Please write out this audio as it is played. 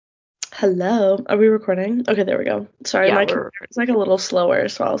Hello. Are we recording? Okay, there we go. Sorry, Yeah, my we're computer recording. was like a little slower,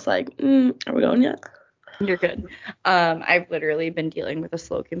 so I was like, are we going yet? You're good. I've literally been dealing with a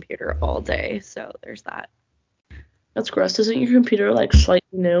slow computer all day, so there's that. That's gross. Isn't your computer like slightly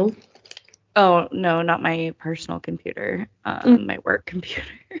new? Oh, no, not my personal computer, Mm, my work computer.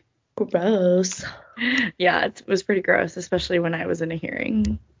 gross. Yeah, it was pretty gross, especially when I was in a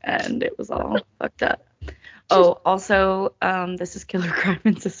hearing and it was all fucked up. Oh, also, this is Killer Crime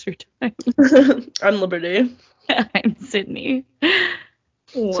and Sister Time. I'm Liberty. I'm Sydney. Sorry,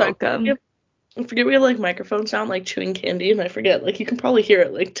 Welcome. I forget we have like microphone sound like chewing candy, and I forget like you can probably hear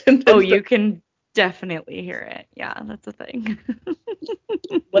it like 10 Oh, times you can definitely hear it. Yeah, that's a thing.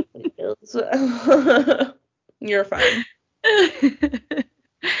 what it is. You're fine.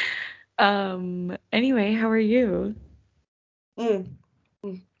 Anyway, how are you? Mm.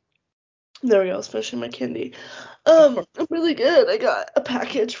 mm. There we go. I was finishing my candy. Of course. I'm really good. I got a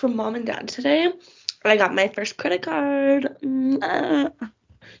package from mom and dad today. I got my first credit card.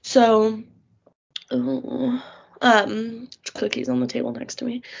 So, ooh, cookies on the table next to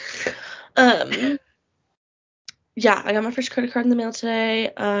me. Um, yeah, I got my first credit card in the mail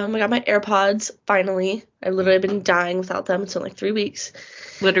today. I got my AirPods finally. I've literally been dying without them. It's been like 3 weeks.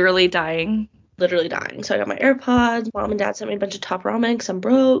 Literally dying. Literally dying. So I got my AirPods. Mom and dad sent me a bunch of Top Ramen because I'm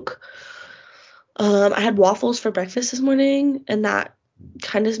broke. I had waffles for breakfast this morning, and that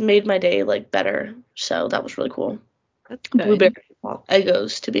kind of made my day like better. So that was really cool. That's Blueberry good.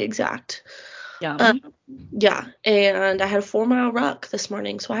 Eggos to be exact. Um, Yum. yeah, and I had a 4 mile ruck this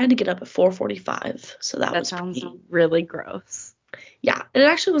morning, so I had to get up at 4:45. So that That was sounds pretty. really gross. Yeah, it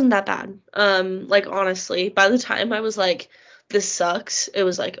actually wasn't that bad. Like honestly, by the time I was like, this sucks, it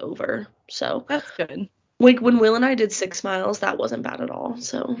was like over. So That's good. like when Will and I did 6 miles, that wasn't bad at all.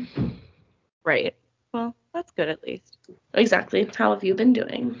 So Right. Well, that's good at least. exactly. How have you been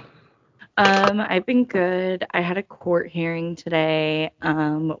doing? I've been good. I had a court hearing today,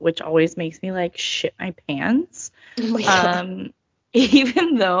 which always makes me like shit my pants. Oh my god. Um,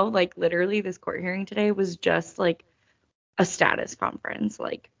 even though like literally this court hearing today was just like a status conference,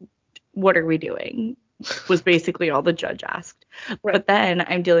 like what are we doing? Was basically all the judge asked. Right. But then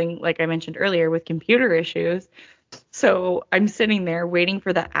I'm dealing, like I mentioned earlier, with computer issues. So I'm sitting there waiting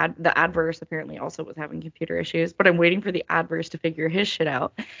for the adverse apparently also was having computer issues, but I'm waiting for the adverse to figure his shit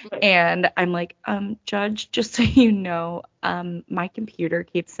out. Right. And I'm like, judge, just so you know, my computer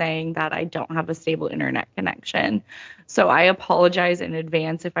keeps saying that I don't have a stable internet connection. So I apologize in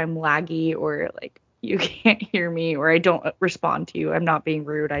advance if I'm laggy or like you can't hear me or I don't respond to you. I'm not being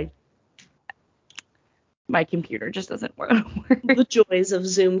rude. My computer just doesn't work. The joys of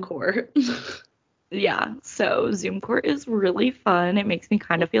Zoom court. Yeah, so Zoom court is really fun. It makes me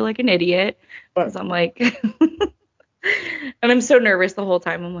kind of feel like an idiot because But I'm like, and I'm so nervous the whole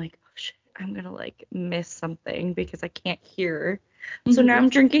time. I'm like, oh shit, I'm gonna like miss something because I can't hear. So now mhm, I'm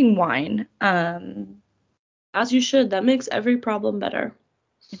drinking wine. as you should. That makes every problem better.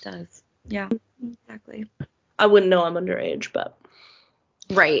 It does. Yeah, exactly. I wouldn't know I'm underage, but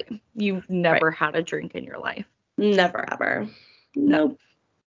Right. You've right. never had a drink in your life. Never ever. No, Nope.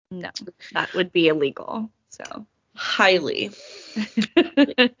 no, that would be illegal. So. Highly.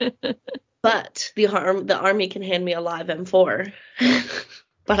 But the army can hand me a live M4.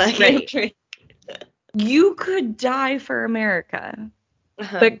 But I can't Right. drink. You could die for America.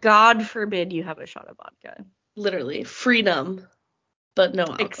 Uh-huh. But God forbid you have a shot of vodka. Literally. Freedom, but no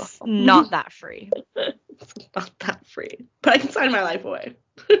It's alcohol. not that free. It's not that free. But I can sign my life away.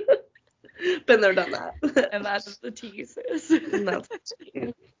 Been there, done that. And that is the tea, sis. And that's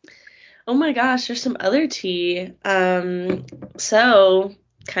tea. Oh my gosh, there's some other tea. So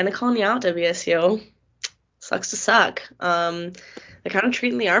kind of calling you out, WSU. Sucks to suck. They're kind of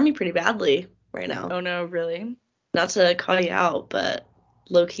treating the army pretty badly right now. Oh no, really? Not to call you out, but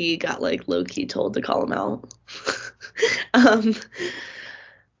low-key got like low-key told to call him out. um,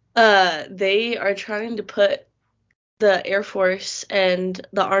 they are trying to put the Air Force and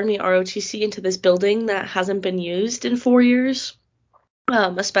the Army ROTC into this building that hasn't been used in 4 years.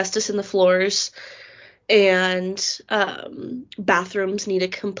 Asbestos in the floors, and bathrooms need a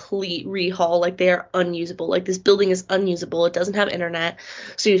complete rehaul. Like they are unusable. Like this building is unusable. It doesn't have internet,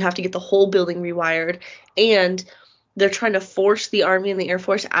 so you'd have to get the whole building rewired. And they're trying to force the Army and the Air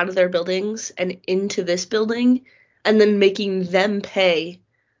Force out of their buildings and into this building, and then making them pay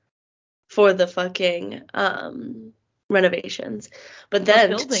for the fucking renovations. But What then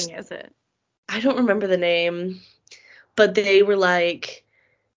building is it? I don't remember the name, but they were like,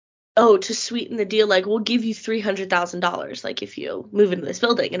 oh, to sweeten the deal, like, we'll give you $300,000, like, if you move into this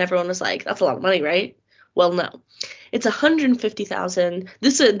building. And everyone was like, that's a lot of money, right? Well, no. It's $150,000.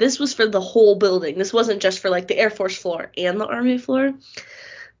 This was for the whole building. This wasn't just for like the Air Force floor and the Army floor.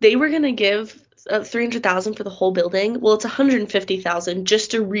 They were gonna give $300,000 for the whole building. Well, it's $150,000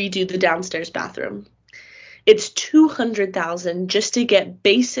 just to redo the downstairs bathroom. It's $200,000 just to get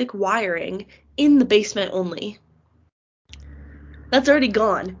basic wiring in the basement only. That's already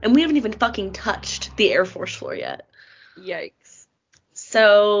gone, and we haven't even fucking touched the Air Force floor yet. Yikes.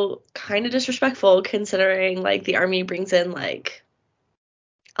 So, kind of disrespectful considering, like, the Army brings in, like,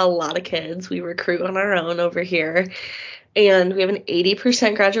 a lot of kids. We recruit on our own over here, and we have an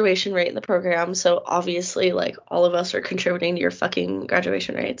 80% graduation rate in the program, so obviously, like, all of us are contributing to your fucking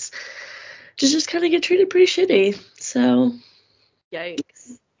graduation rates. Just kind of get treated pretty shitty. So,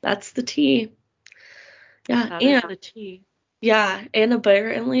 Yikes. that's the tea. Yeah, That is the tea. Yeah, and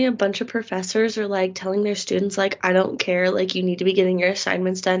apparently a bunch of professors are like telling their students like, I don't care, like you need to be getting your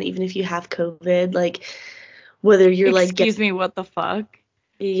assignments done even if you have COVID, like whether you're like Excuse me, what the fuck?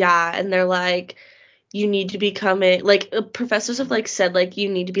 yeah, and they're like you need to be coming, like professors have like said like you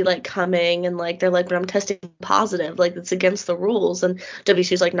need to be like coming, and like they're like, but I'm testing positive, like it's against the rules, and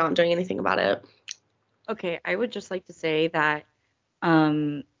WC's like not doing anything about it. Okay, I would just like to say that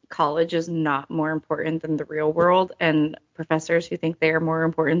college is not more important than the real world, and professors who think they are more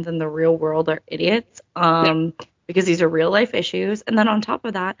important than the real world are idiots, because these are real life issues. And then on top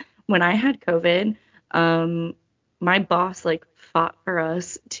of that, when I had COVID, my boss like fought for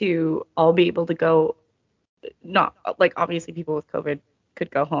us to all be able to go, not like obviously people with COVID could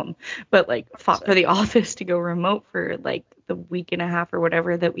go home, but like fought for the office to go remote for like the week and a half or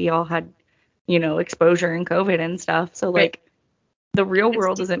whatever that we all had, exposure and COVID and stuff. So like the real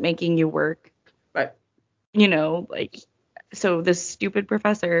world isn't making you work. Right. Like, so this stupid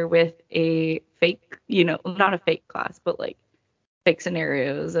professor with a fake, not a fake class, but like fake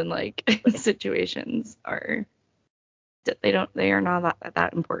scenarios and like situations they are not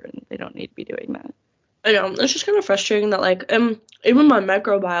that important. They don't need to be doing that. I know, it's just kind of frustrating that like even my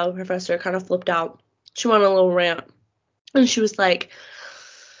microbiology professor kind of flipped out. She went on a little rant, and she was like,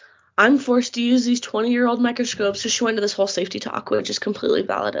 I'm forced to use these 20-year-old microscopes. So she went to this whole safety talk, which is completely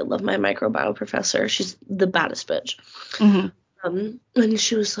valid. I love my microbiology professor. She's the baddest bitch. Mm-hmm. And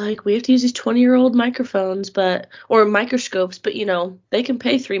she was like, we have to use these 20-year-old microphones, or microscopes, but they can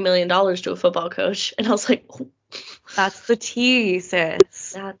pay $3 million to a football coach. And I was like, oh. That's the tea,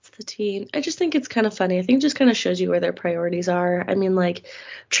 sis. That's the tea. I just think it's kind of funny. I think it just kind of shows you where their priorities are. I mean, like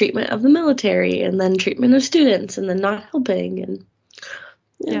treatment of the military, and then treatment of students, and then not helping, and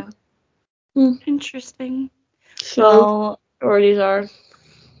yeah. Interesting. So well, priorities are.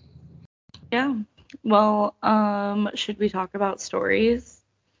 Yeah. Well, should we talk about stories?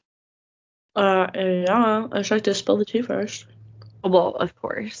 Yeah. I'd like to spill the tea first. Well, of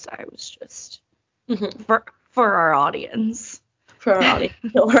course. I was just for our audience. For our audience.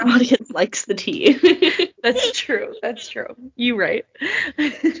 No, our audience likes the tea. That's true. That's true. You right.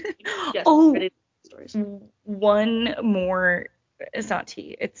 Yes, stories. One more. It's not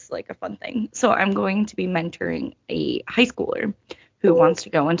tea. It's like a fun thing. So I'm going to be mentoring a high schooler who wants to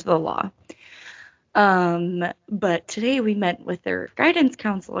go into the law. But today we met with their guidance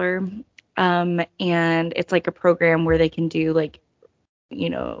counselor, and it's like a program where they can do like,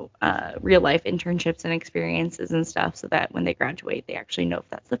 real life internships and experiences and stuff, so that when they graduate, they actually know if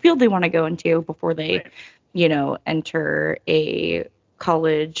that's the field they want to go into before they, enter a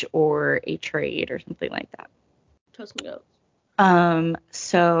college or a trade or something like that.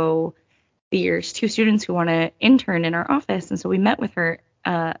 So there's two students who want to intern in our office, and so we met with her,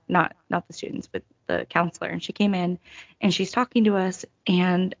 not the students, but the counselor, and she came in and she's talking to us,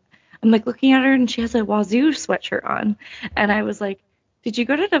 and I'm like looking at her, and she has a Wazoo sweatshirt on, and I was like, did you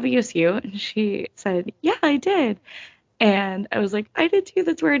go to WSU? And she said, yeah, I did. And I was like, I did too.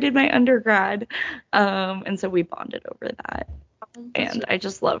 That's where I did my undergrad. And so we bonded over that. And I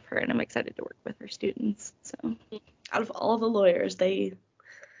just love her, and I'm excited to work with her students. So out of all the lawyers, they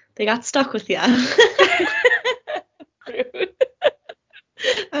got stuck with you.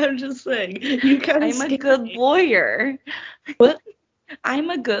 I'm just saying, you kind of. I'm a good lawyer. What? I'm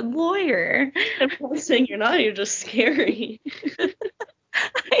a good lawyer. I'm not saying you're not. You're just scary.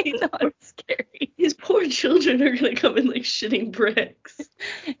 I'm not scary. These poor children are gonna come in like shitting bricks.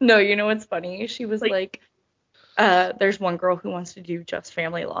 No, you know what's funny? She was like, there's one girl who wants to do just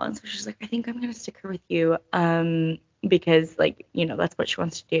family law, and so she's like, I think I'm gonna stick her with you, because like, that's what she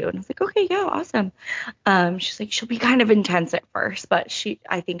wants to do. And I was like, okay, yeah, awesome. She's like, she'll be kind of intense at first, but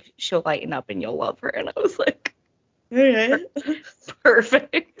I think she'll lighten up and you'll love her. And I was like, all right,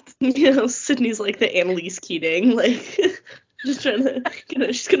 perfect. Sydney's like the Annalise Keating, like. Just trying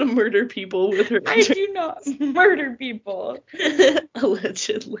to, she's gonna murder people with her. I do not murder people.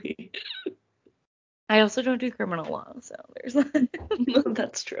 Allegedly. I also don't do criminal law, so there's that. No,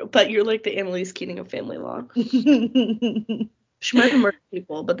 that's true. But you're like the Annalise Keating of family law. She might have murdered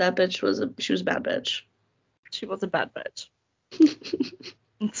people, but that bitch was she was a bad bitch. She was a bad bitch.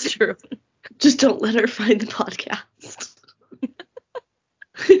 It's true. Just don't let her find the podcast.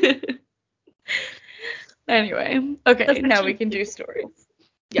 Anyway, okay, That's now actually we can do stories.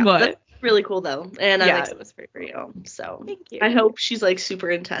 Yeah, What? that's really cool though, and I'm Yeah, excited it was very for you. So Thank you. I hope she's like super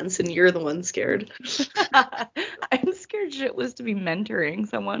intense, and you're the one scared. I'm scared shitless to be mentoring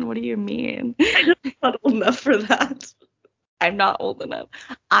someone. What do you mean? I'm not old enough for that. I'm not old enough.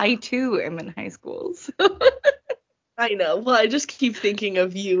 I too am in high school. So. I know. Well, I just keep thinking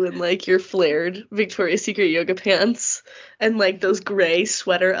of you in like your flared Victoria's Secret yoga pants and like those gray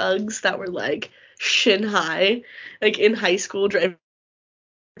sweater Uggs that were like shin high, like in high school driving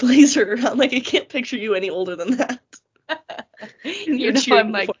blazer around. Like I can't picture you any older than that. You know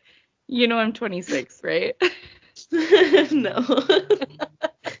I'm like, I'm 26, right? No.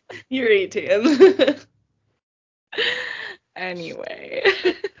 You're 18. Anyway.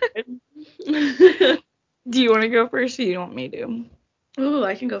 Do you want to go first or you want me to? Oh,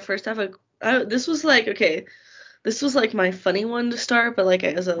 I can go first. This was like, okay, this was like my funny one to start, but like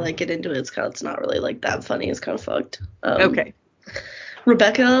as I like get into it, it's not really like that funny. It's kind of fucked. Okay.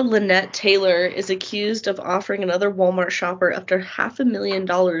 Rebecca Lynette Taylor is accused of offering another Walmart shopper up to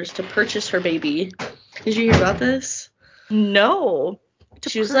 $500,000 to purchase her baby. Did you hear about this? No.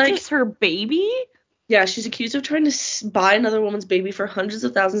 She was purchase her baby? Yeah, she's accused of trying to buy another woman's baby for hundreds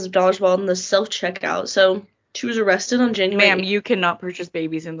of thousands of dollars while in the self-checkout. So she was arrested on January. Ma'am, you cannot purchase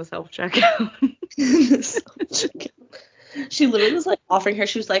babies in the self-checkout. She literally was like offering her.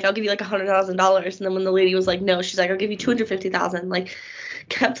 She was like, "I'll give you like $100,000," and then when the lady was like, "No," she's like, "I'll give you $250,000." Like,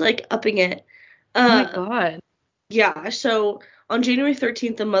 kept like upping it. Oh my god. Yeah. So on January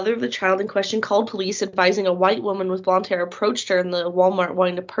 13th, the mother of the child in question called police, advising a white woman with blonde hair approached her in the Walmart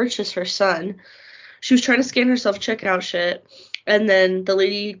wanting to purchase her son. She was trying to scan her self-checkout shit, and then the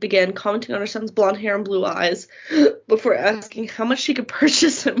lady began commenting on her son's blonde hair and blue eyes before asking how much she could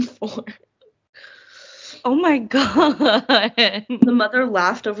purchase him for. Oh my god. The mother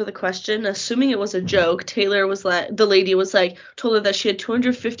laughed over the question, assuming it was a joke. The lady was like, told her that she had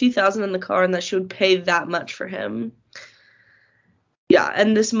 $250,000 in the car and that she would pay that much for him. Yeah,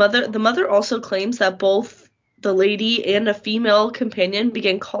 and the mother also claims that both the lady and a female companion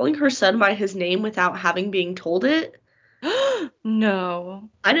began calling her son by his name without having been told it. No.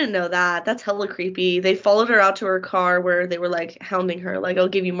 I didn't know that. That's hella creepy. They followed her out to her car where they were like hounding her, like, "I'll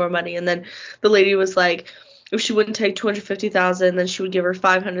give you more money." And then the lady was like, if she wouldn't take 250,000, then she would give her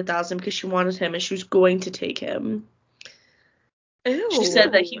 500,000 because she wanted him and she was going to take him. Ew. She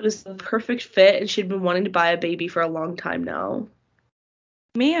said that he was the perfect fit and she'd been wanting to buy a baby for a long time now.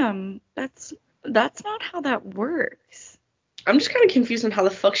 Ma'am, that's not how that works. I'm just kind of confused on how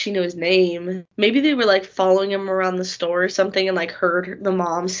the fuck she knew his name. Maybe they were like following him around the store or something and like heard the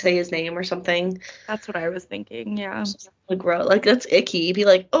mom say his name or something. That's what I was thinking, yeah. Like, that's icky. Be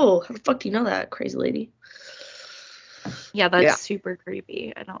like, "Oh, how the fuck do you know that, crazy lady?" Yeah, that's super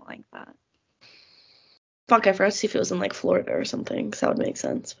creepy. I don't like that. Fuck, I forgot to see if it was in like Florida or something, because that would make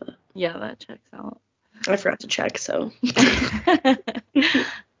sense. But Yeah, that checks out. I forgot to check, so.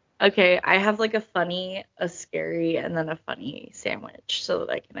 Okay, I have like a funny, a scary, and then a funny sandwich so that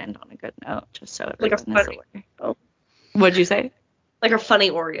I can end on a good note, just so Like a everyone is funny, aware. What'd you say? like a funny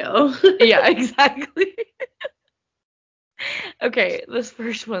Oreo. Yeah, exactly. Okay, this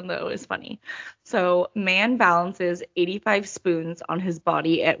first one though is funny. So, man balances 85 spoons on his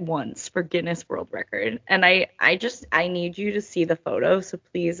body at once for Guinness World Record. And I need you to see the photo, so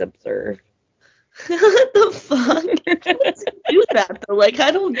please observe. What the fuck? How does he do that though? Like,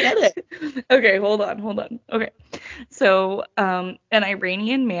 I don't get it. Okay, hold on. Okay. So, an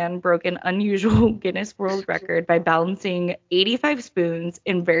Iranian man broke an unusual Guinness World Record by balancing 85 spoons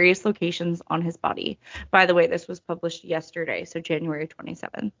in various locations on his body. By the way, this was published yesterday, so January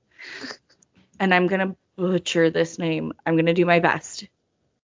 27th. And I'm going to butcher this name. I'm going to do my best.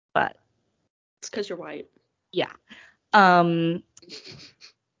 But It's because you're white. yeah.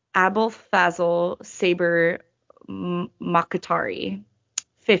 Abulfazl Saber Makatari,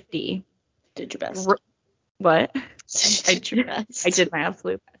 50. Did your best. What? Did your best. I did my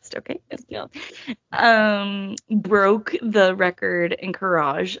absolute best, okay? Yeah. Broke the record in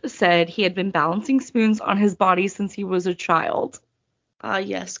Courage, said he had been balancing spoons on his body since he was a child.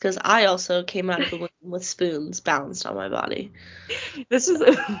 Yes, because I also came out of the womb with spoons balanced on my body. This is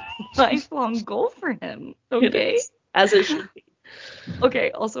a lifelong goal for him, okay? As it should be.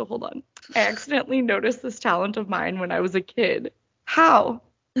 Okay, also hold on. I accidentally noticed this talent of mine when I was a kid. How?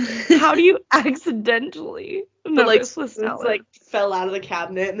 How do you accidentally But like notice this spoons talent? like fell out of the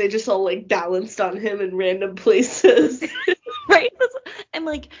cabinet and they just all like balanced on him in random places. Right? And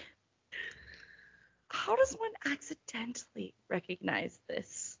like, how does one accidentally recognize this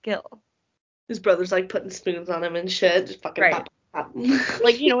skill? His brother's like putting spoons on him and shit. Just fucking Right. pop.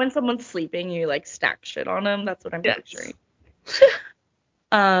 Like, you know, when someone's sleeping, you like stack shit on them. That's what I'm Yes. picturing.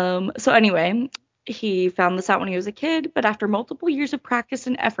 So anyway, he found this out when he was a kid, but after multiple years of practice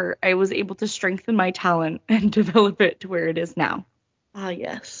and effort, I was able to strengthen my talent and develop it to where it is now. Ah,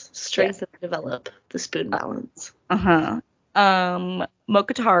 yes. Strengthen and develop the spoon balance. Uh-huh.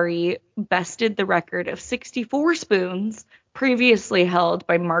 Mokatari bested the record of 64 spoons previously held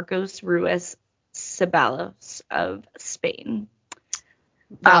by Marcos Ruiz Ceballos of Spain.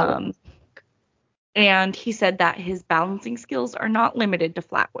 And he said that his balancing skills are not limited to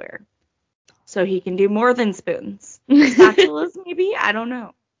flatware. So he can do more than spoons. Spatulas, maybe? I don't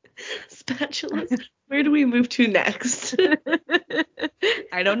know. Spatulas? Where do we move to next?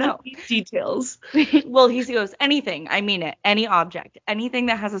 I don't know. Details. Well, he goes, anything, I mean it, any object, anything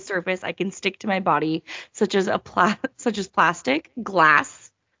that has a surface I can stick to my body, such as plastic,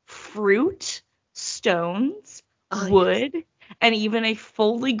 glass, fruit, stones, wood, yes, and even a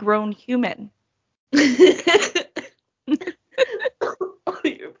fully grown human. Oh,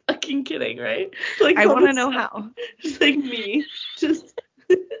 you're fucking kidding, right? Like, I want to know how. Just like me. Just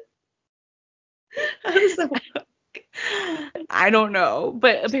how does that work? I don't know,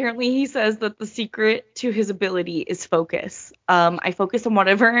 but apparently he says that the secret to his ability is focus. I focus on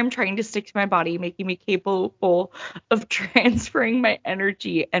whatever I'm trying to stick to my body, making me capable of transferring my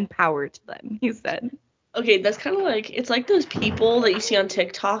energy and power to them, he said. Okay, that's kind of like, it's like those people that you see on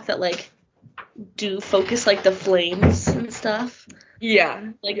TikTok that like do focus like the flames and stuff. Yeah.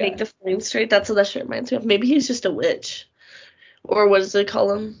 Like make the flames straight. That's what that shit reminds me of. Maybe he's just a witch. Or what does they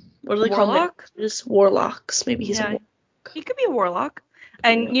call him? What do they call them? Just warlocks. Maybe he's a warlock. He could be a warlock.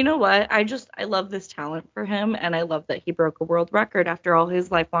 And you know what? I love this talent for him, and I love that he broke a world record after all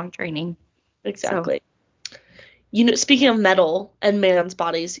his lifelong training. Exactly. So. You know, speaking of metal and man's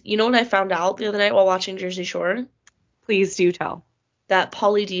bodies, you know what I found out the other night while watching Jersey Shore? Please do tell. That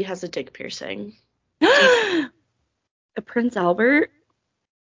Pauly D has a dick piercing. A Prince Albert?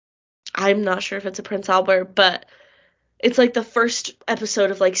 I'm not sure if it's a Prince Albert, but it's like the first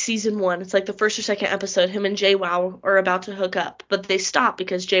episode of like season 1. It's like the first or second episode. Him and JWoww are about to hook up, but they stop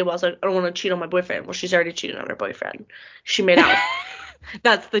because JWoww's like, I don't want to cheat on my boyfriend. Well, she's already cheated on her boyfriend. She made out.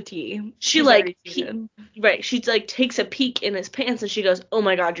 That's the tea. She like, right. She like takes a peek in his pants and she goes, "Oh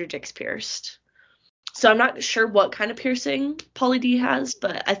my God, your dick's pierced." So I'm not sure what kind of piercing Pauly D has,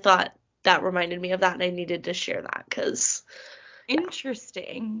 but I thought that reminded me of that, and I needed to share that because.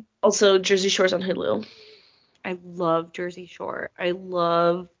 Interesting. Yeah. Also, Jersey Shore's on Hulu. I love Jersey Shore. I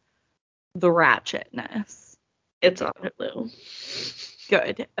love the ratchetness. It's on Hulu.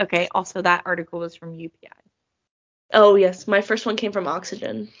 Good. Okay. Also, that article was from UPI. Oh, yes. My first one came from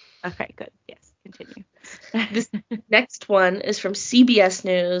Oxygen. Okay, good. Yes, continue. This next one is from CBS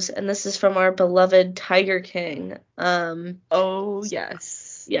News, and this is from our beloved Tiger King. Oh,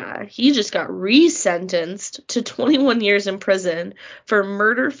 yes. Yeah, he just got resentenced to 21 years in prison for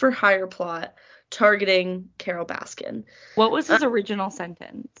murder for hire plot targeting Carole Baskin. What was his original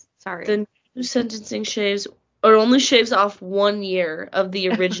sentence? Sorry. The new sentencing only shaves off 1 year of the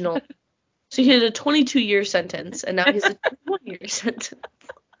original. So he had a 22-year sentence, and now he's a 21-year sentence.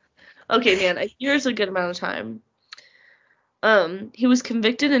 Okay, man, a year is a good amount of time. He was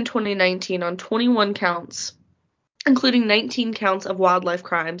convicted in 2019 on 21 counts, including 19 counts of wildlife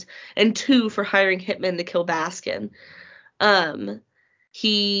crimes and 2 for hiring hitmen to kill Baskin.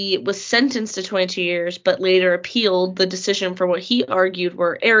 He was sentenced to 22 years, but later appealed the decision for what he argued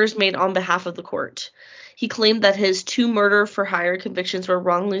were errors made on behalf of the court. He claimed that his 2 murder for hire convictions were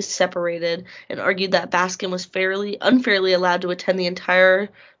wrongly separated and argued that Baskin was unfairly allowed to attend the entire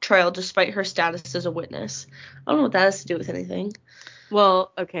trial despite her status as a witness. I don't know what that has to do with anything.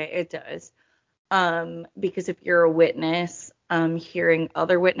 Well, okay, it does. Because if you're a witness, hearing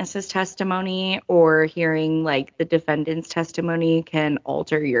other witnesses' testimony or hearing like the defendant's testimony can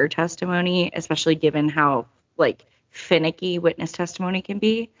alter your testimony, especially given how like finicky witness testimony can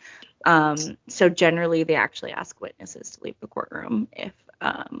be. So generally they actually ask witnesses to leave the courtroom if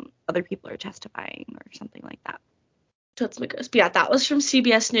other people are testifying or something like that. But yeah, that was from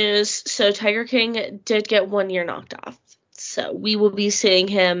CBS News. So Tiger King did get 1 year knocked off. So we will be seeing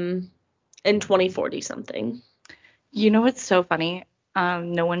him in 2040 something. You know what's so funny?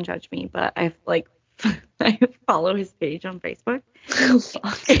 No one judge me, but I've like I follow his page on Facebook. Oh,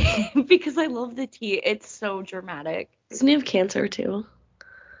 fuck. Because I love the tea. It's so dramatic. Doesn't he have cancer too?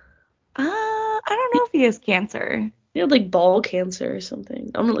 I don't know if he has cancer. He had like ball cancer or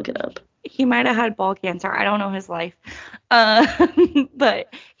something. I'm gonna look it up. He might have had ball cancer. I don't know his life.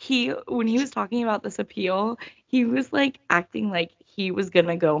 But when he was talking about this appeal, he was like acting like he was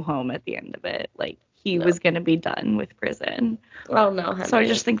gonna go home at the end of it. Like he No. was gonna be done with prison. Oh no, So I Henry.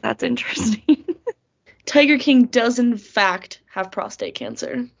 just think that's interesting. Tiger King does in fact have prostate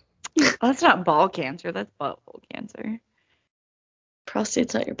cancer. That's not ball cancer. That's butthole cancer.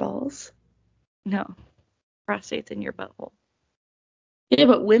 Prostate's not your balls. No, prostate's in your butthole. Yeah,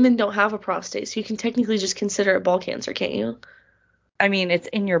 but women don't have a prostate, so you can technically just consider it ball cancer, can't you? I mean, it's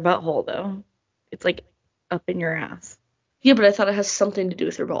in your butthole though. It's like up in your ass. Yeah, but I thought it has something to do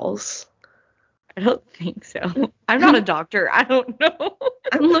with your balls. I don't think so. I'm not a doctor. I don't know.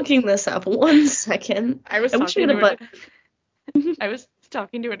 I'm looking this up. 1 second. I was I wish I talking had a to button. I was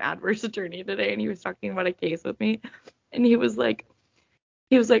talking to an adverse attorney today, and he was talking about a case with me, and he was like,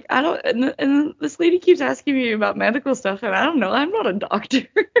 I don't, and this lady keeps asking me about medical stuff, and I don't know, I'm not a doctor.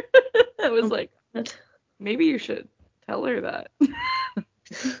 I was like, maybe you should tell her that.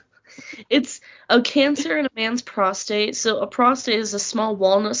 It's a cancer in a man's prostate. So a prostate is a small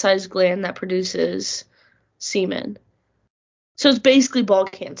walnut-sized gland that produces semen. So it's basically ball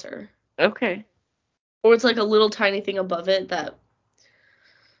cancer. Okay. Or it's like a little tiny thing above it that,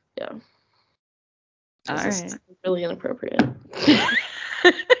 yeah. All This right. is really inappropriate.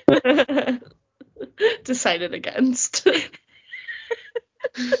 Decided against.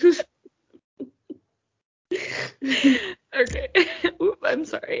 Okay. Oop, I'm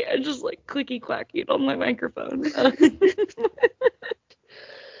sorry. I just like clicky clackied on my microphone.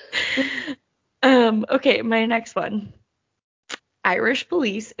 Okay, my next one. Irish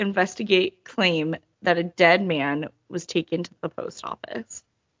police investigate claim that a dead man was taken to the post office.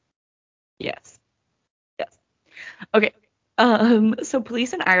 Yes. Yes. Okay. So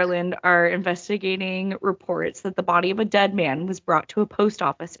police in Ireland are investigating reports that the body of a dead man was brought to a post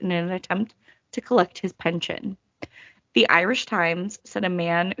office in an attempt to collect his pension. The Irish Times said a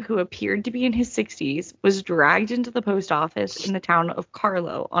man who appeared to be in his 60s was dragged into the post office in the town of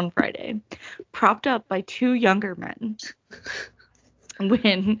Carlow on Friday, propped up by 2 younger men.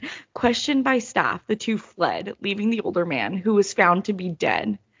 When questioned by staff, the 2 fled, leaving the older man, who was found to be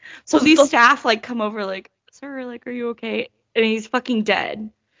dead. So these staff like come over like, sir, like, are you okay? And he's fucking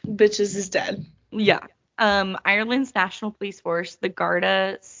dead. Bitches is dead. Yeah. Ireland's national police force, the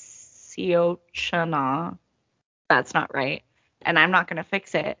Garda Síochána, that's not right, and I'm not gonna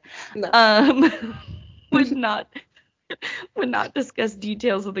fix it. No. Would not discuss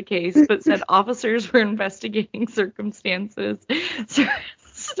details of the case, but said officers were investigating circumstances.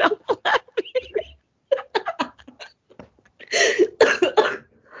 Stop laughing.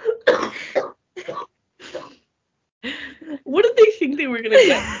 What did they think they were gonna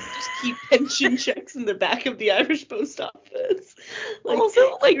get? Just keep pension checks in the back of the Irish post office.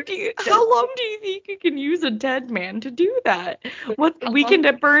 Also, like, how long do you think you can use a dead man to do that? What Weekend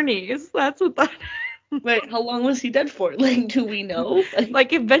at Bernie's? That's what that. Wait, how long was he dead for? Like, do we know?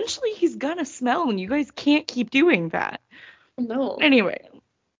 Like, eventually he's gonna smell, and you guys can't keep doing that. No. Anyway,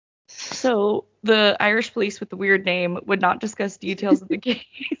 so the Irish police with the weird name would not discuss details of the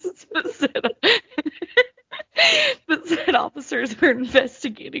case, but said officers were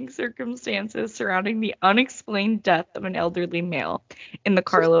investigating circumstances surrounding the unexplained death of an elderly male in the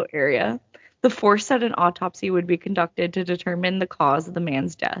Carlow area. The force said an autopsy would be conducted to determine the cause of the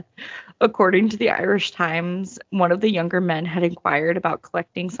man's death. According to the Irish Times, one of the younger men had inquired about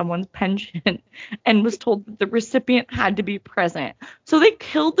collecting someone's pension and was told that the recipient had to be present. So they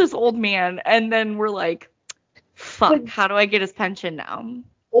killed this old man and then were like, fuck, how do I get his pension now?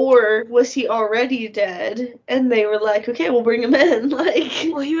 Or was he already dead and they were like, okay, we'll bring him in? Like,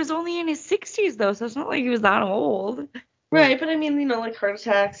 well, he was only in his 60s though, so it's not like he was that old. Right, but I mean, like heart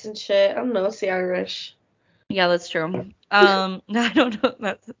attacks and shit. I don't know, it's the Irish. Yeah, that's true. I don't know.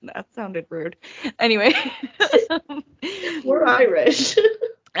 That sounded rude. Anyway. We're Irish.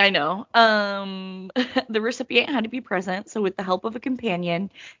 I know. The recipient had to be present, so with the help of a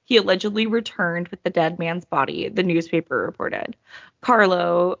companion, he allegedly returned with the dead man's body, the newspaper reported.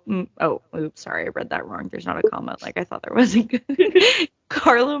 Carlo, oops, sorry, I read that wrong. There's not a comma like I thought there was.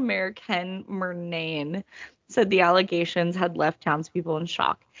 Carlo Mayor Ken Murnane said the allegations had left townspeople in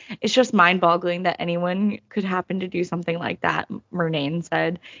shock. It's just mind-boggling that anyone could happen to do something like that, Murnane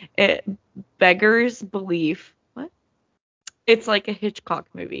said. It beggars belief. What? It's like a Hitchcock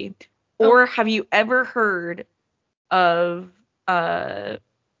movie. Or have you ever heard of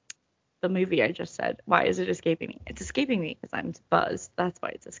the movie I just said. Why is it escaping me? It's escaping me because I'm buzzed. That's why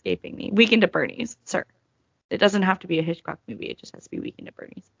it's escaping me. Weekend at Bernie's, sir. It doesn't have to be a Hitchcock movie. It just has to be Weekend at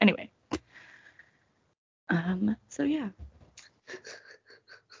Bernie's. Anyway. So yeah.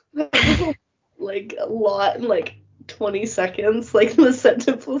 Like a lot in like 20 seconds. Like the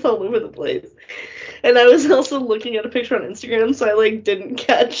sentence was all over the place. And I was also looking at a picture on Instagram, so I like didn't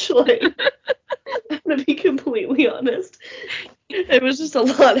catch like I'm gonna be completely honest. It was just a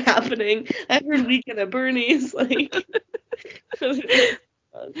lot happening. I heard Weekend at Bernie's, like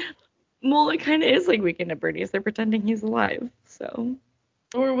Well, it kind of is like Weekend at Bernie's. They're pretending he's alive, so.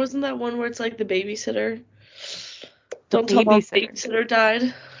 Or wasn't that one where it's like the babysitter? The Don't tell mom the babysitter. babysitter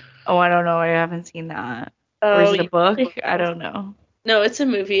died. Oh, I don't know. I haven't seen that. Oh, or is it a book? I don't know. No, it's a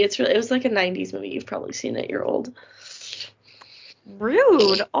movie. It was like a 90s movie. You've probably seen it. You're old.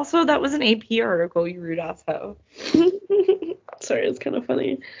 Rude. Also, that was an AP article, you rude asshole. Sorry, it's kind of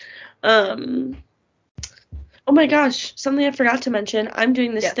funny. Oh my gosh, something I forgot to mention. I'm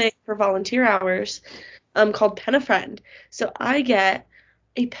doing this thing for volunteer hours called Pen a Friend. So I get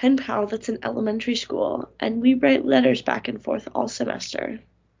a pen pal that's in elementary school, and we write letters back and forth all semester.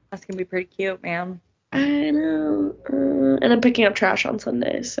 That's going to be pretty cute, man. I know. And I'm picking up trash on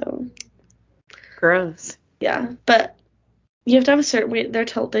Sundays, so. Gross. Yeah, but you have to have a certain they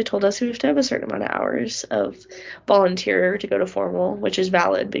told us we have to have a certain amount of hours of volunteer to go to formal, which is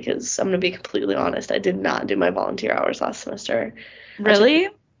valid because I'm going to be completely honest, I did not do my volunteer hours last semester. Really?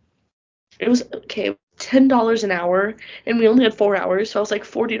 It was okay, $10 an hour, and we only had 4 hours, so I was like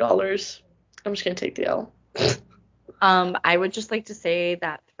 $40. I'm just going to take the L. I would just like to say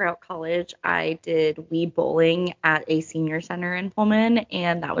that throughout college, I did Wii bowling at a senior center in Pullman,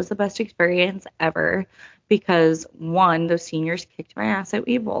 and that was the best experience ever because one, those seniors kicked my ass at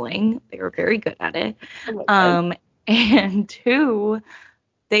Wii bowling. They were very good at it. And two,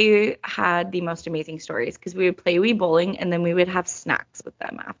 they had the most amazing stories because we would play Wii bowling and then we would have snacks with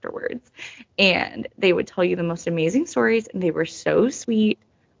them afterwards. And they would tell you the most amazing stories, and they were so sweet.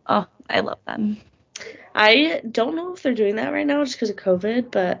 Oh, I love them. I don't know if they're doing that right now just because of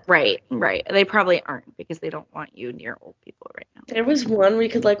COVID, but Right. They probably aren't because they don't want you near old people right now. There was one where you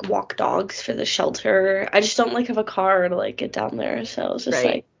could like walk dogs for the shelter. I just don't like have a car to like get down there, so I was just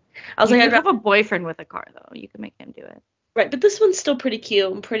like, I was you like, I'd have a boyfriend with a car though. You can make him do it. Right, but this one's still pretty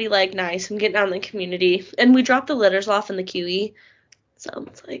cute and pretty like nice. I'm getting out in the community, and we drop the letters off in the QE, so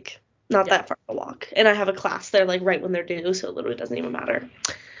it's like not that far to walk. And I have a class there like right when they're due, so it literally doesn't even matter.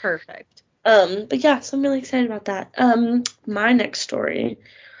 Perfect. But yeah, so I'm really excited about that. My next story.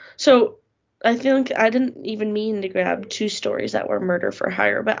 So I think I didn't even mean to grab 2 stories that were murder for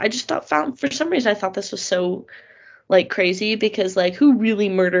hire, but I just for some reason I thought this was so like crazy because like who really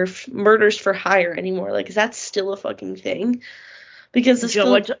murders for hire anymore? Like is that still a fucking thing? Because this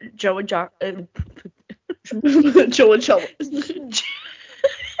Joe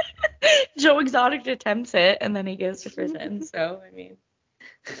Exotic attempts it and then he goes to prison. So I mean,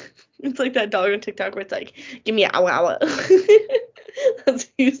 it's like that dog on TikTok where it's like, give me a ow. That's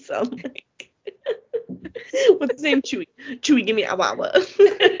what you sound like. What's his name? Chewy. Chewy, give me a ow.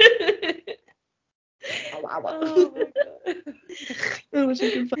 Oh my god. I wish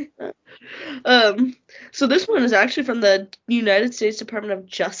I could find that. So this one is actually from the United States Department of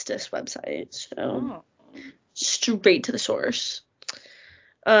Justice website. So straight to the source.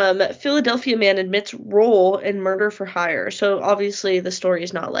 Philadelphia man admits role in murder for hire. So obviously the story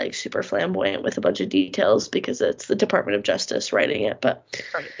is not like super flamboyant with a bunch of details because it's the Department of Justice writing it, but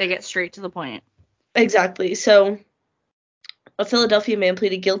they get straight to the point. Exactly. So a Philadelphia man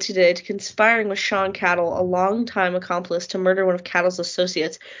pleaded guilty today to conspiring with Sean Cattle, a longtime accomplice, to murder one of Cattle's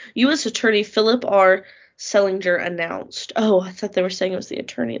associates. U.S. Attorney Philip R. Sellinger announced. Oh, I thought they were saying it was the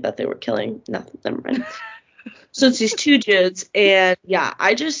attorney that they were killing. Nothing. Never mind. So it's these 2 dudes, and yeah,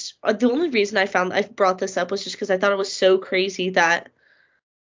 the only reason I brought this up was just because I thought it was so crazy that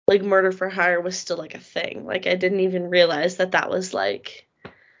like murder for hire was still like a thing. Like I didn't even realize that was like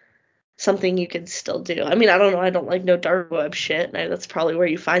something you could still do. I mean, I don't know. I don't like no dark web shit. That's probably where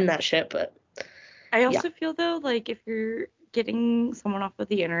you find that shit, but I also feel though like if you're getting someone off of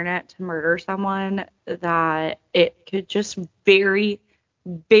the internet to murder someone, that it could just very,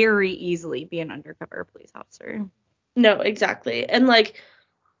 very easily be an undercover police officer. No, exactly. And like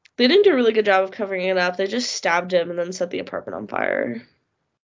they didn't do a really good job of covering it up. They just stabbed him and then set the apartment on fire.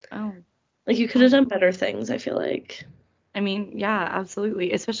 Oh. Like you could have done better things, I feel like. I mean, yeah,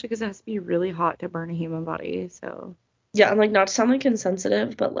 absolutely. Especially because it has to be really hot to burn a human body, so. Yeah, and like not to sound like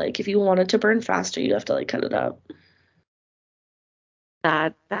insensitive, but like if you want it to burn faster, you have to like cut it up.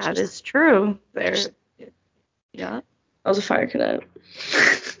 That is true. There. Yeah. I was a fire cadet.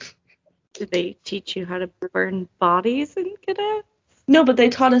 Did they teach you how to burn bodies in cadet? No, but they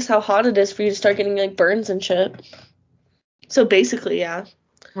taught us how hot it is for you to start getting like burns and shit. So basically, yeah.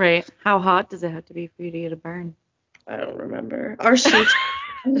 Right. How hot does it have to be for you to get a burn? I don't remember. Our suits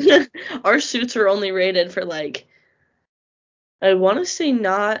our suits are only rated for like, I want to say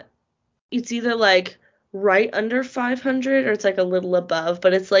not, it's either like right under 500 or it's like a little above,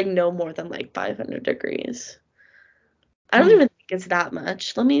 but it's like no more than like 500 degrees. I don't even think it's that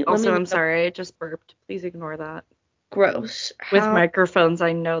much. Let me Also, I'm look up. sorry, I just burped. Please ignore that. Gross. With How, microphones,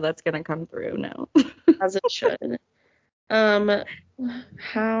 I know that's gonna come through now. as it should. How,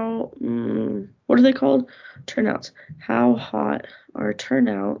 what are they called? Turnouts. How hot are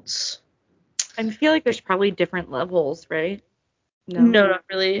turnouts? I feel like there's probably different levels, right? No, not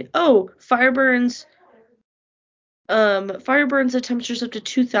really. Oh, fire burns. Fire burns at temperatures up to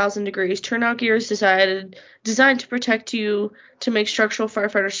 2,000 degrees. Turnout gear is designed to protect you to make structural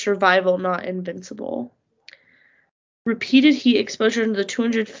firefighter survival not invincible. Repeated heat exposure into the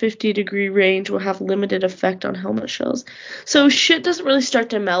 250-degree range will have limited effect on helmet shells. So shit doesn't really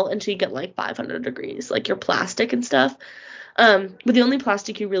start to melt until you get like 500 degrees, like your plastic and stuff. But the only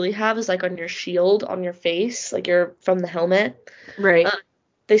plastic you really have is like on your shield, on your face, like you're from the helmet. Right.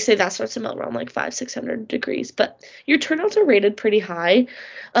 They say that starts to melt around like 500-600 degrees, but your turnouts are rated pretty high.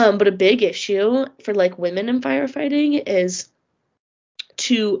 But a big issue for like women in firefighting is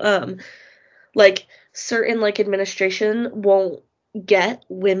to like certain like administration won't get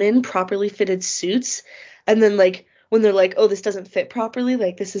women properly fitted suits, and then like when they're like, oh, this doesn't fit properly,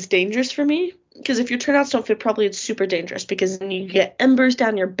 like this is dangerous for me, because if your turnouts don't fit properly, it's super dangerous because then you get embers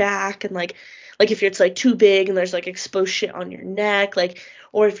down your back, and like if it's like too big and there's like exposed shit on your neck, like,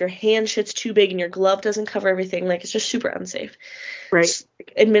 or if your hand shit's too big and your glove doesn't cover everything, like it's just super unsafe. Right.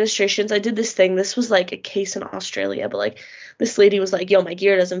 Administrations, I did this thing, this was like a case in Australia, but like this lady was like, yo, my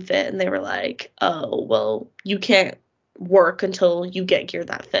gear doesn't fit, and they were like, oh, well, you can't work until you get gear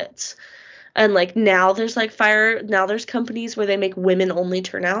that fits. And like now there's companies where they make women only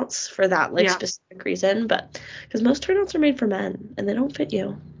turnouts for that like specific reason, but because most turnouts are made for men and they don't fit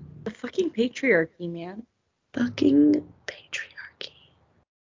you. The fucking patriarchy, man. Fucking patriarchy.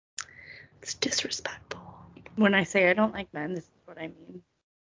 It's disrespectful. When I say I don't like men, this is what I mean.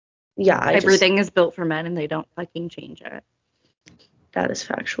 Yeah, everything is built for men and they don't fucking change it. That is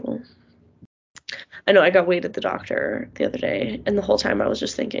factual. I know I got weighed at the doctor the other day, and the whole time I was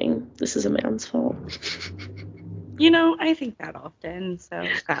just thinking, this is a man's fault. You know, I think that often, so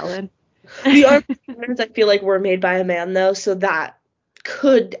valid. The arm standards, I feel like, were made by a man, though, so that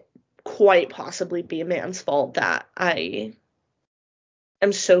could quite possibly be a man's fault that I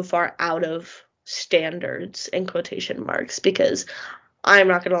am so far out of standards in quotation marks, because I'm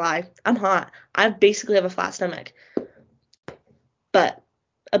not gonna lie, I'm hot. I basically have a flat stomach, but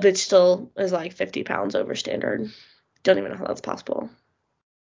a bitch still is like 50 pounds over standard. Don't even know how that's possible.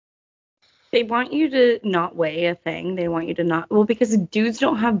 They want you to not weigh a thing. They want you to not, well, because dudes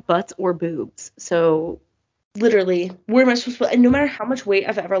don't have butts or boobs. So literally, where am I supposed to, and no matter how much weight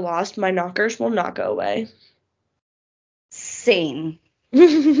I've ever lost, my knockers will not go away. Same.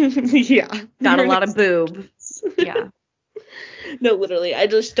 Yeah. Got a lot of boob. Yeah. No, literally, I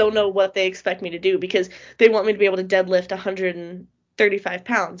just don't know what they expect me to do, because they want me to be able to deadlift 135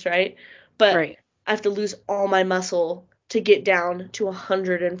 pounds, right? But right. I have to lose all my muscle to get down to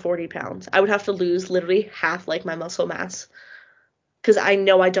 140 pounds. I would have to lose literally half like my muscle mass, because I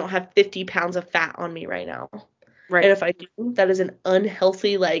know I don't have 50 pounds of fat on me right now. Right. And if I do, that is an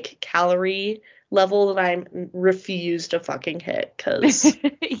unhealthy like calorie level that I refuse to fucking hit, because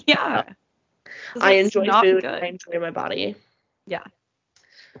yeah. I enjoy food. Good. I enjoy my body. Yeah.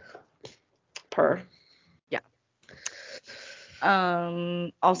 Yeah.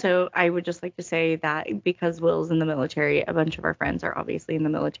 Also, I would just like to say that because Will's in the military, a bunch of our friends are obviously in the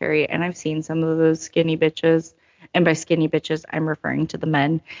military, and I've seen some of those skinny bitches, and by skinny bitches, I'm referring to the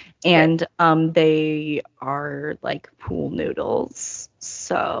men, and they are like pool noodles.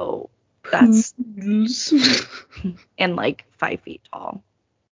 So that's and like 5 feet tall.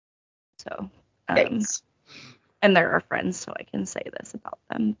 So Thanks. And they're our friends, so I can say this about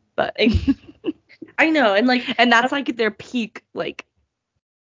them. But I know, and that's like their peak, like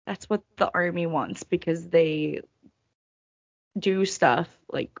that's what the Army wants, because they do stuff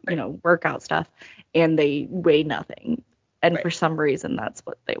like, you know, workout stuff, and they weigh nothing. And for some reason, that's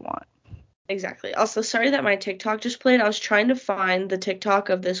what they want. Exactly. Also, sorry that my TikTok just played. I was trying to find the TikTok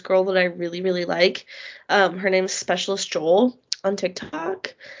of this girl that I really, really like. Her name is Specialist Joel on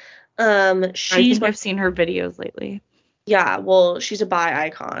TikTok. I think I've seen her videos lately. Yeah, well, she's a bi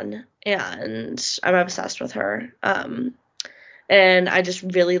icon, and I'm obsessed with her. And And I just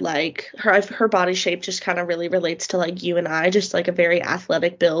really like her. Her body shape just kind of really relates to like you and I, just like a very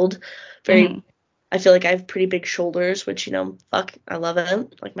athletic build. Very, I feel like I have pretty big shoulders, which, fuck, I love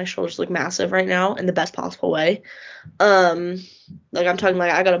it. Like my shoulders look massive right now in the best possible way. Like I'm talking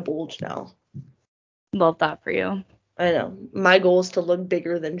like I got a bulge now. Love that for you. I know. My goal is to look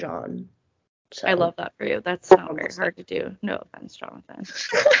bigger than John. So I love that for you. That's not very hard to do. No offense, Jonathan.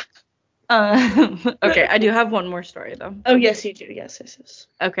 Okay, I do have one more story though. Oh, yes, you do. Yes.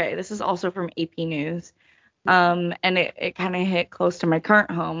 Okay, this is also from AP News. And it kind of hit close to my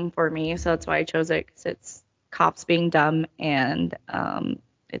current home for me, so that's why I chose it, because it's cops being dumb, and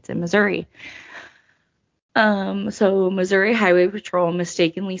it's in Missouri. So Missouri Highway Patrol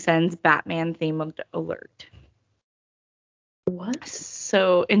mistakenly sends Batman themed alert. What?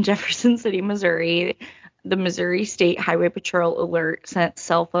 So in Jefferson City, Missouri, the Missouri State Highway Patrol alert sent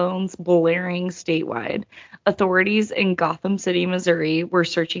cell phones blaring statewide. Authorities in Gotham City, Missouri were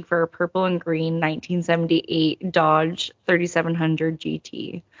searching for a purple and green 1978 Dodge 3700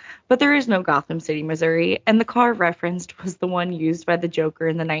 GT. But there is no Gotham City, Missouri, and the car referenced was the one used by the Joker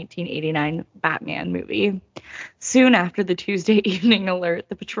in the 1989 Batman movie. Soon after the Tuesday evening alert,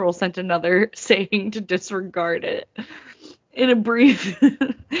 the patrol sent another saying to disregard it. In a brief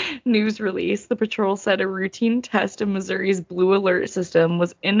news release, the patrol said a routine test of Missouri's Blue Alert system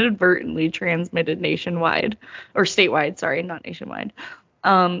was inadvertently transmitted nationwide, or statewide, sorry, not nationwide.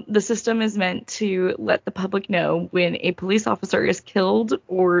 The system is meant to let the public know when a police officer is killed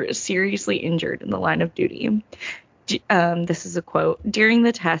or seriously injured in the line of duty. This is a quote. During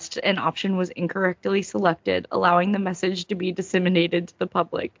the test, an option was incorrectly selected, allowing the message to be disseminated to the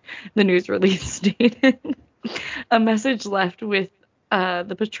public, the news release stated. A message left with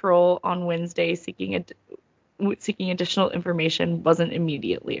the patrol on Wednesday seeking additional information wasn't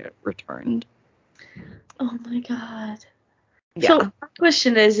immediately returned. Oh my god. Yeah. So my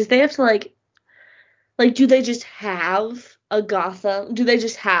question is they have to like do they just have a Gotham? Do they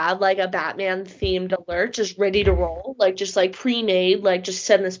just have like a Batman themed alert just ready to roll? Like just like pre-made, like just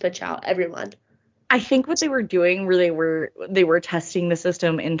send this pitch out, everyone. I think what they were doing they were testing the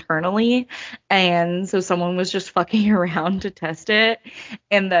system internally, and so someone was just fucking around to test it,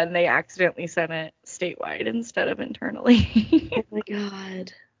 and then they accidentally sent it statewide instead of internally. Oh my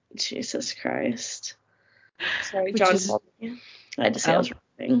god. Jesus Christ. Sorry, Which John is, called me. I had to say I was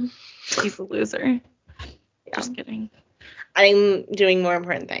wrong. he's a loser. Yeah. Just kidding. I'm doing more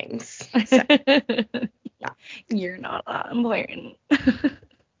important things. So, yeah. You're not that important.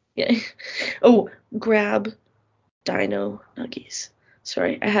 Yeah. Oh, grab Dino Nuggies.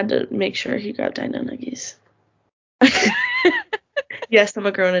 Sorry, I had to make sure he grabbed Dino Nuggies. Yes, I'm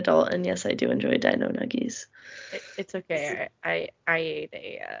a grown adult, and yes, I do enjoy Dino Nuggies. It's okay. I ate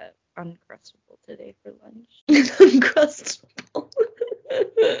a Uncrustable today for lunch. Uncrustable.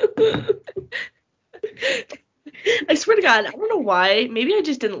 I swear to God, I don't know why. Maybe I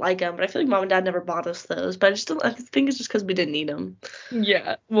just didn't like them, but I feel like mom and dad never bought us those. But I just don't. I think it's just because we didn't eat them.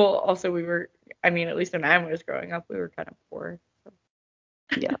 Yeah. Well, also at least when I was growing up, we were kind of poor. So.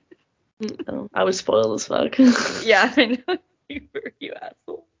 Yeah. No, I was spoiled as fuck. Yeah, I know. You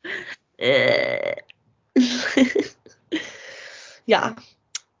asshole. Yeah.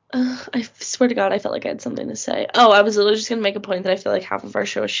 I swear to God, I felt like I had something to say. Oh, I was literally just gonna make a point that I feel like half of our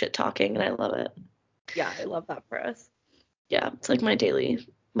show is shit talking, and I love it. Yeah, I love that for us. Yeah, it's like my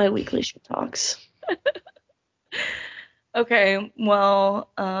weekly shit talks. Okay, well,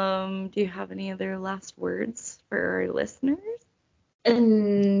 do you have any other last words for our listeners?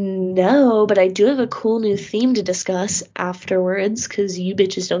 No, but I do have a cool new theme to discuss afterwards because you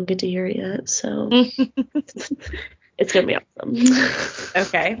bitches don't get to hear it yet, so it's gonna be awesome.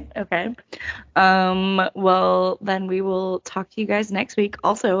 Okay. Well, then we will talk to you guys next week.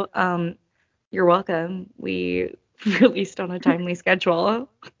 Also, you're welcome. We released on a timely schedule.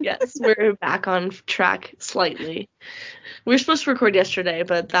 Yes, we're back on track slightly. We were supposed to record yesterday,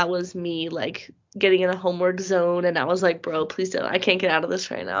 but that was me like getting in a homework zone, and I was like, bro, please don't. I can't get out of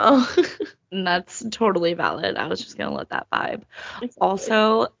this right now. And that's totally valid. I was just gonna let that vibe. Exactly.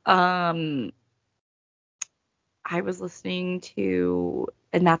 Also, I was listening to,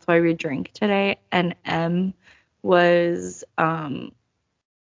 and that's why we drink today, and M was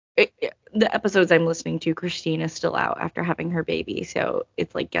the episodes I'm listening to, Christine is still out after having her baby, so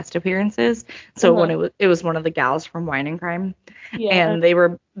it's like guest appearances. So when it was one of the gals from Wine and Crime, Yeah. and they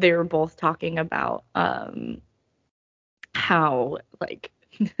were both talking about how like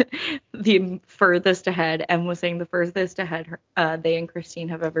the furthest ahead, M was saying the furthest ahead they and Christine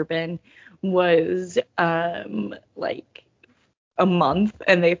have ever been was like a month,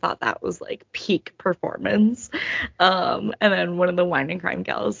 and they thought that was like peak performance. And then one of the wine and crime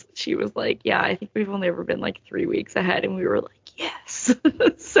gals, she was like, yeah, I think we've only ever been like 3 weeks ahead, and we were like, yes.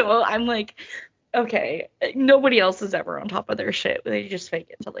 So I'm like, okay, nobody else is ever on top of their shit. They just fake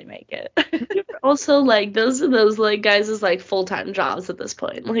it till they make it. Also, like, those are those, like, guys is, like, full-time jobs at this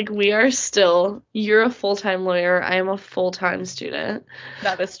point. Like, we are still, you're a full-time lawyer, I am a full-time student.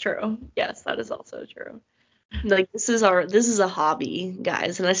 That is true. Yes, that is also true. Like, this is a hobby,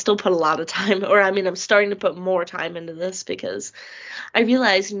 guys, and I still put a lot of time, or I mean, I'm starting to put more time into this because I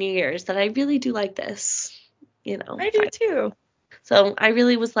realized New Year's that I really do like this, I do too. So I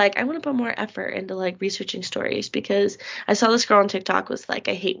really was like, I want to put more effort into like researching stories because I saw this girl on TikTok was like,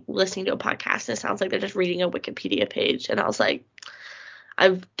 I hate listening to a podcast and it sounds like they're just reading a Wikipedia page. And I was like,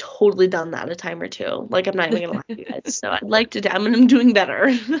 I've totally done that a time or two. Like, I'm not even gonna lie to you guys. So I'd like to, I'm doing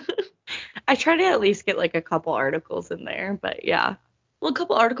better. I try to at least get like a couple articles in there, but yeah. Well, a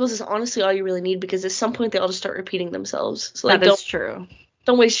couple articles is honestly all you really need because at some point they all just start repeating themselves. So like, That is true.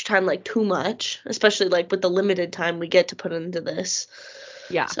 don't waste your time like too much, especially like with the limited time we get to put into this.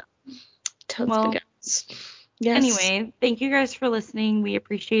 Yeah. So, totes Well, guys. Yes. anyway, thank you guys for listening. We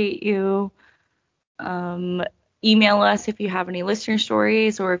appreciate you. Email us if you have any listener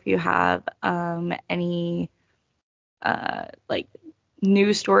stories or if you have any like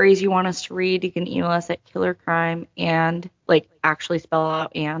news stories you want us to read. You can email us at killercrime and like actually spell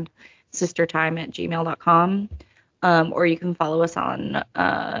out and sistertime@gmail.com. Or you can follow us on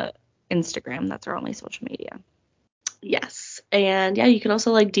Instagram. That's our only social media. Yes. And yeah, you can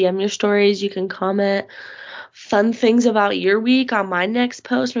also like DM your stories. You can comment fun things about your week on my next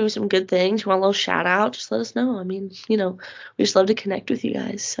post, maybe some good things. You want a little shout out, just let us know. I mean, we just love to connect with you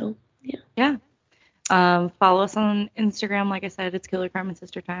guys. So yeah. Yeah. Follow us on Instagram. Like I said, it's Killer Crime and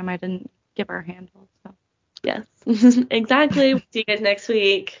Sister Time. I didn't give our handle. So Yes. Exactly. See you guys next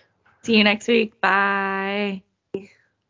week. see you next week. Bye.